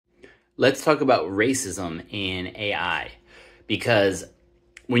Let's talk about racism in AI, because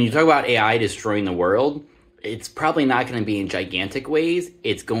when you talk about AI destroying the world, it's probably not going to be in gigantic ways.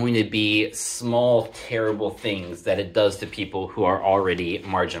 It's going to be small, terrible things that it does to people who are already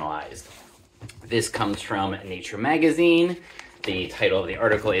marginalized. This comes from Nature magazine. The title of the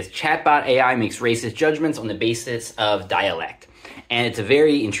article is "Chatbot AI Makes Racist Judgments on the Basis of Dialect." And it's a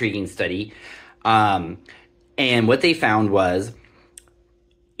very intriguing study. And what they found was,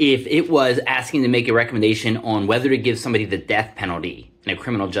 if it was asking to make a recommendation on whether to give somebody the death penalty in a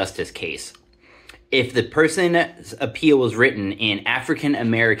criminal justice case, if the person's appeal was written in African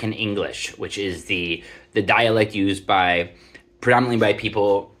American English, which is the dialect used predominantly by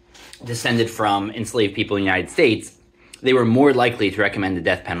people descended from enslaved people in the United States, they were more likely to recommend the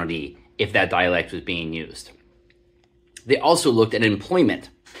death penalty if that dialect was being used. They also looked at employment,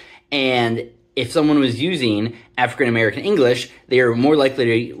 and if someone was using African American English, they are more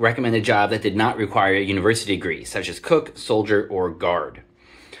likely to recommend a job that did not require a university degree, such as cook, soldier, or guard.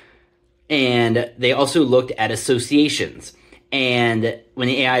 And they also looked at associations. And when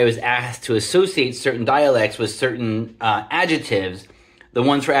the AI was asked to associate certain dialects with certain adjectives, the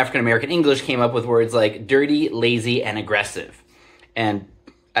ones for African American English came up with words like dirty, lazy, and aggressive. And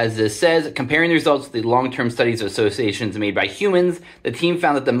as this says, comparing the results to the long-term studies of associations made by humans, the team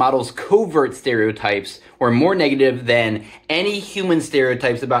found that the model's covert stereotypes were more negative than any human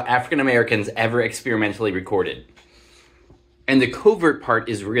stereotypes about African Americans ever experimentally recorded. And the covert part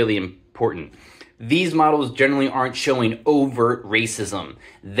is really important. These models generally aren't showing overt racism.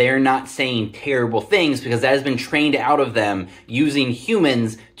 They're not saying terrible things because that has been trained out of them using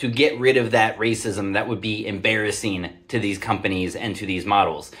humans to get rid of that racism that would be embarrassing to these companies and to these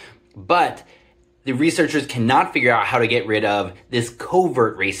models. But the researchers cannot figure out how to get rid of this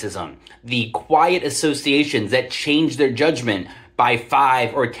covert racism, the quiet associations that change their judgment by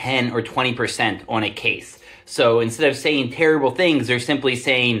 5 or 10 or 20% on a case. So instead of saying terrible things, they're simply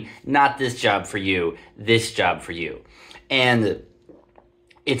saying, not this job for you, this job for you. And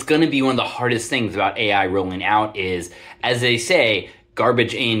it's going to be one of the hardest things about AI rolling out is, as they say,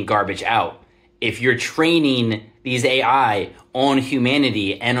 garbage in, garbage out. If you're training these AI on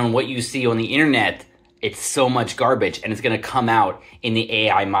humanity and on what you see on the internet, it's so much garbage, and it's going to come out in the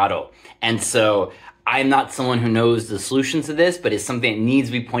AI model. And so I'm not someone who knows the solutions to this, but it's something that needs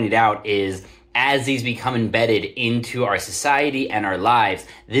to be pointed out is, as these become embedded into our society and our lives,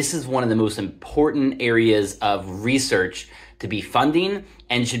 this is one of the most important areas of research to be funding,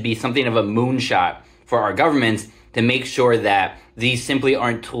 and should be something of a moonshot for our governments to make sure that these simply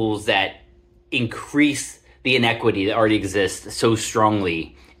aren't tools that increase the inequity that already exists so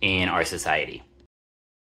strongly in our society.